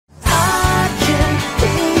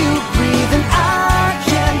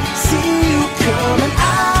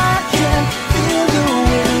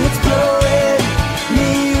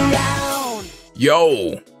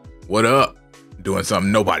Yo, what up? Doing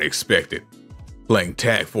something nobody expected. Playing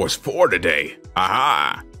Tag Force 4 today.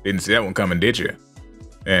 Aha! Didn't see that one coming, did you?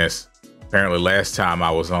 Yes. Apparently last time I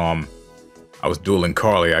was dueling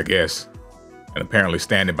Carly, I guess. And apparently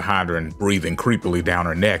standing behind her and breathing creepily down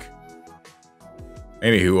her neck.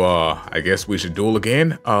 Anywho, I guess we should duel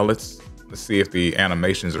again. Let's see if the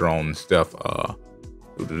animations are on and stuff.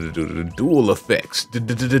 Duel effects.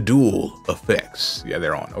 Duel effects. Yeah,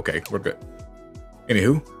 they're on. Okay, we're good.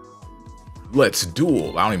 Anywho, let's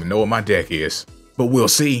duel. I don't even know what my deck is, but we'll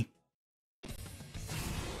see.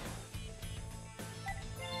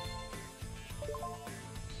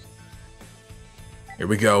 Here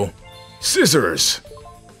we go. Scissors.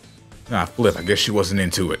 Ah, flip. I guess she wasn't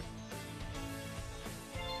into it.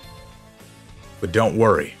 But don't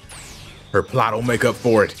worry. Her plot will make up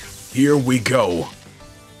for it. Here we go.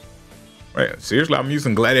 Wait, seriously? I'm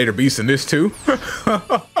using Gladiator Beast in this too?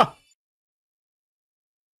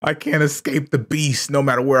 I can't escape the beast no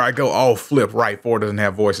matter where I go. Oh, flip. Right, 4 doesn't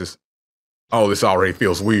have voices. Oh, this already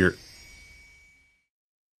feels weird.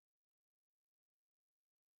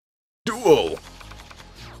 Duel.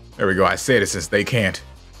 There we go. I said it since they can't.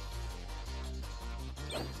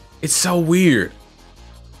 It's so weird.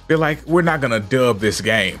 They're like, we're not going to dub this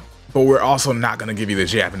game, but we're also not going to give you the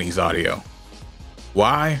Japanese audio.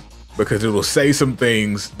 Why? Because it will say some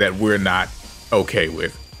things that we're not okay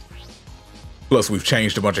with. Plus, we've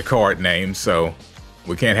changed a bunch of card names, so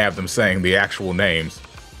we can't have them saying the actual names.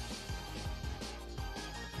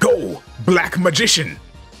 Go, Black Magician!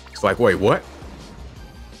 It's like, wait, what?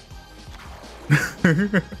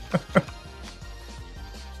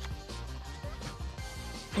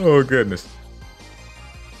 Oh, goodness.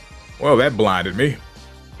 Well, that blinded me.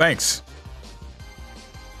 Thanks.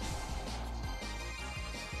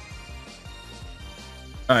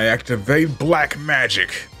 I activate black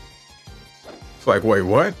magic. It's like, wait,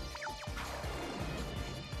 what?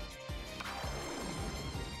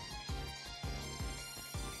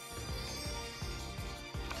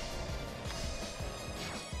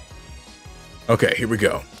 Okay, here we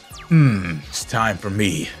go. It's time for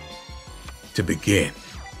me to begin.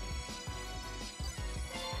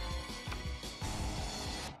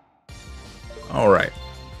 All right.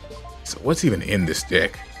 So what's even in this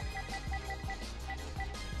deck?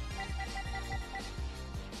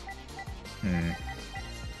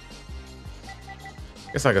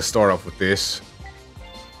 Guess I could start off with this.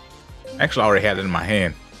 Actually, I already had it in my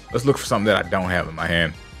hand. Let's look for something that I don't have in my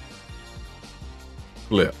hand.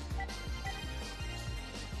 Flip.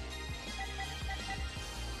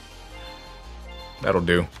 That'll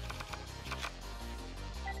do.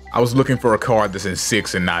 I was looking for a card that's in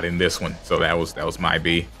 6 and not in this one, so that was my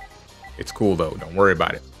B. It's cool though. Don't worry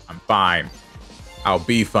about it. I'm fine. I'll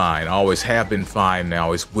be fine. I always have been fine. And I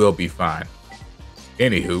always will be fine.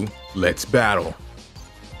 Anywho, let's battle.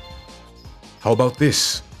 How about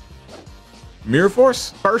this? Mirror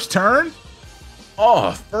Force? First turn?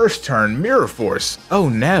 Oh, first turn Mirror Force. Oh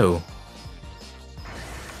no.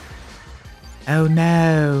 Oh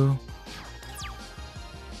no.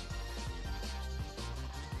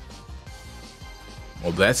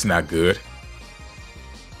 Well, that's not good.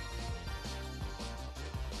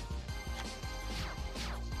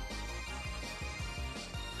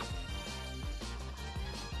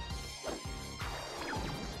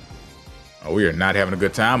 Oh, we are not having a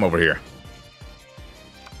good time over here.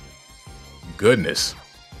 Goodness.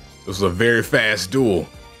 This was a very fast duel.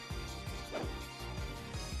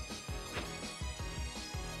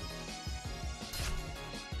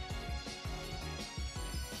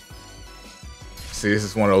 See, this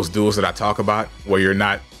is one of those duels that I talk about where you're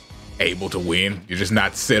not able to win. You're just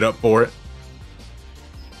not set up for it.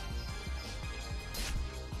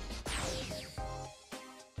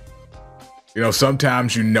 You know,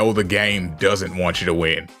 sometimes you know the game doesn't want you to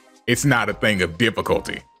win. It's not a thing of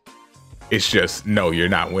difficulty. It's just, no, you're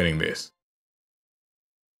not winning this.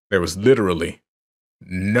 There was literally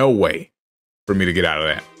no way for me to get out of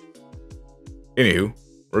that. Anywho,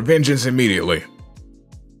 revengeance immediately.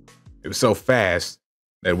 It was so fast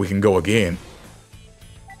that we can go again.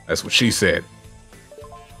 That's what she said.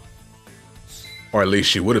 Or at least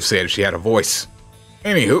she would have said if she had a voice.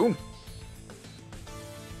 Anywho.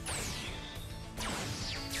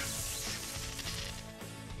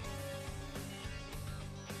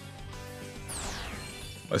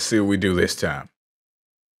 Let's see what we do this time.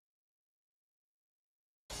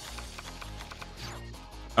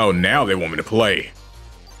 Oh, now they want me to play.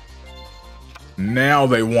 Now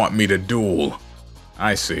they want me to duel.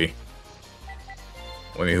 I see.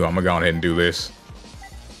 Well, anywho, I'm gonna go ahead and do this.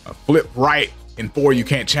 Flip right in 4, you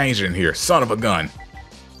can't change it in here. Son of a gun.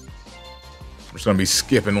 I'm just gonna be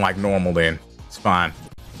skipping like normal then. It's fine.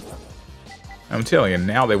 I'm telling you,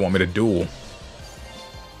 now they want me to duel.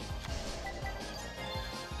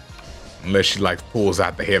 Unless she like pulls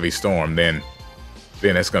out the heavy storm, then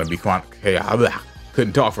it's gonna be quite. Hey, I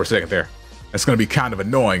couldn't talk for a second there. It's gonna be kind of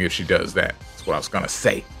annoying if she does that. That's what I was gonna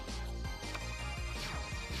say.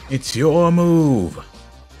 It's your move.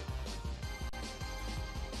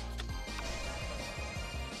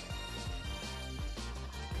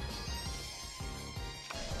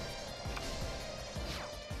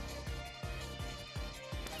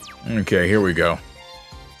 Okay, here we go.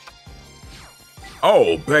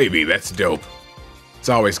 Oh, baby, that's dope. It's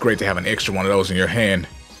always great to have an extra one of those in your hand.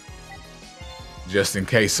 Just in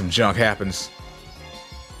case some junk happens.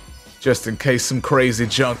 Just in case some crazy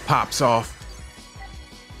junk pops off.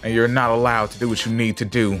 And you're not allowed to do what you need to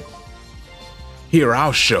do. Here,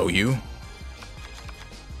 I'll show you.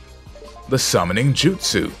 The summoning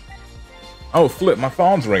jutsu. Oh, flip, my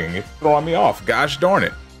phone's ringing. It's throwing me off. Gosh darn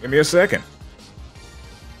it. Give me a second.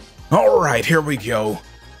 Alright, here we go.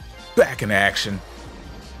 Back in action.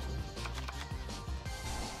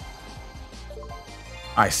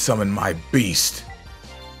 I summon my beast.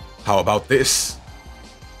 How about this?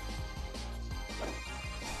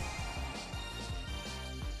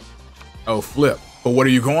 Oh, flip. But what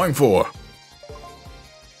are you going for?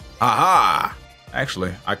 Aha!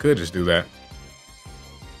 Actually, I could just do that.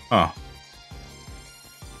 Huh.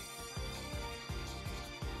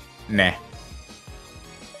 Nah.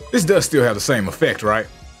 This does still have the same effect, right?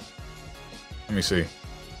 Let me see.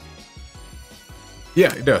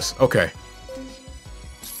 Yeah, it does. Okay.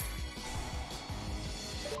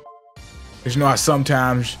 Because you know how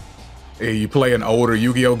sometimes you play an older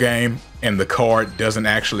Yu-Gi-Oh game and the card doesn't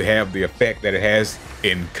actually have the effect that it has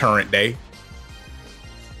in current day?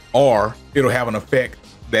 Or it'll have an effect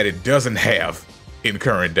that it doesn't have in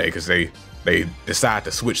current day because they decide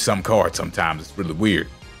to switch some cards sometimes. It's really weird.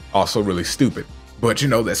 Also really stupid. But you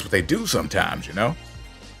know, that's what they do sometimes, you know?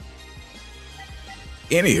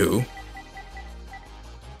 Anywho,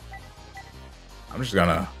 I'm just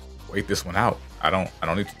gonna wait this one out. I don't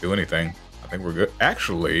need to do anything. I think we're good.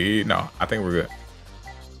 Actually, no, I think we're good.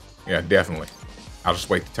 Yeah, definitely. I'll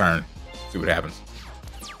just wait the turn, see what happens.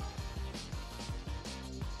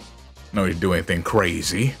 No need to do anything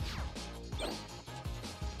crazy.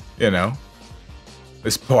 You know,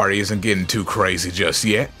 this party isn't getting too crazy just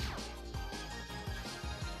yet.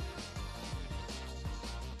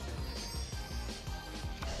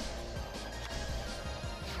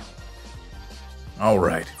 All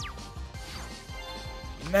right.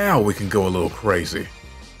 Now we can go a little crazy.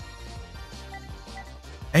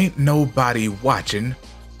 Ain't nobody watching.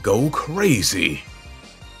 Go crazy.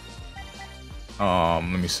 Let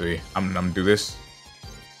me see. I'm gonna do this.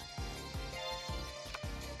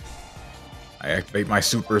 I activate my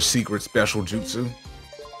super secret special jutsu.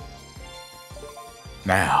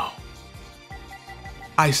 Now,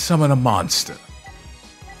 I summon a monster.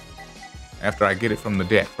 After I get it from the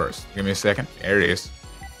deck first. Give me a second. There it is.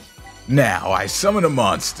 Now I summon a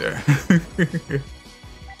monster.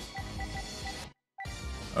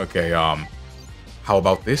 Okay, how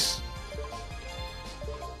about this?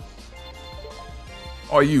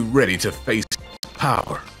 Are you ready to face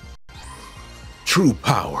power? True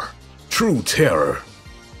power. True terror.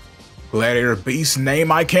 Gladiator beast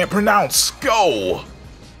name I can't pronounce. Go!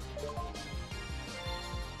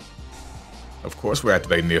 Of course we're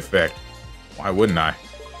activating the effect. Why wouldn't I?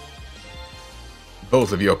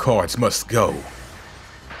 Both of your cards must go.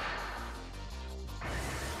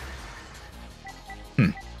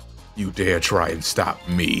 You dare try and stop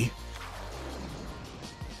me?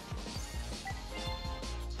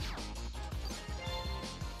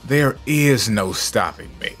 There is no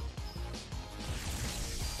stopping me.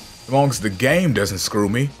 As long as the game doesn't screw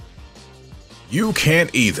me, you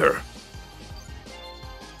can't either.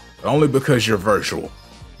 Only because you're virtual.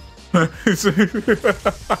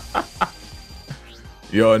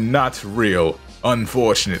 You're not real,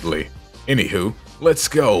 unfortunately. Anywho, let's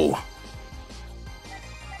go.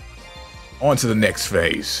 On to the next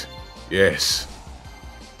phase. Yes.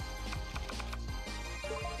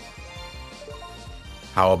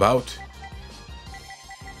 How about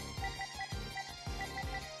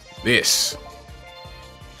this?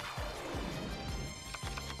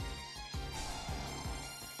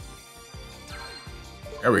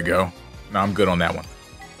 There we go. Now I'm good on that one.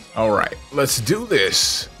 All right, let's do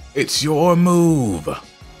this. It's your move.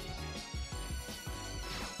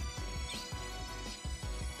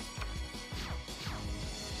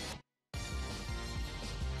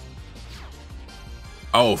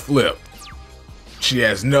 Oh, flip. She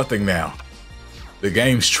has nothing now. The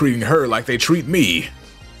game's treating her like they treat me.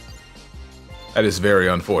 That is very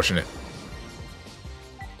unfortunate.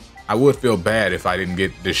 I would feel bad if I didn't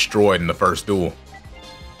get destroyed in the first duel.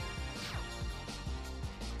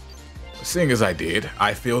 But seeing as I did,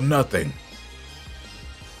 I feel nothing.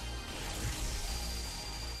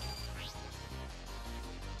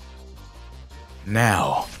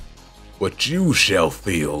 Now, what you shall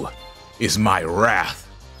feel is my wrath.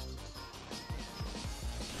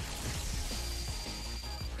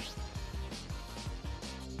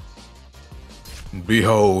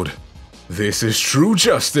 Behold, this is true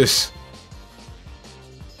justice.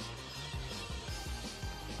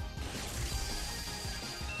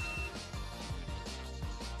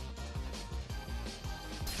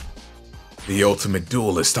 The ultimate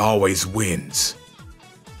duelist always wins.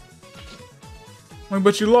 Wait,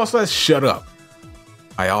 but you lost that? Shut up.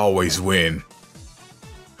 I always win.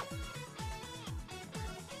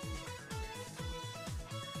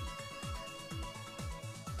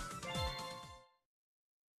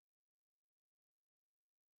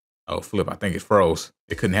 Oh, flip, I think it froze.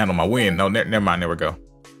 It couldn't handle my win. No, never mind, there we go.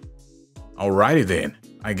 Alrighty then.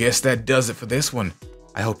 I guess that does it for this one.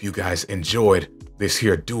 I hope you guys enjoyed this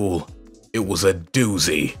here duel. It was a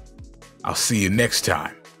doozy. I'll see you next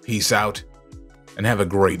time. Peace out, and have a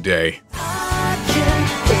great day.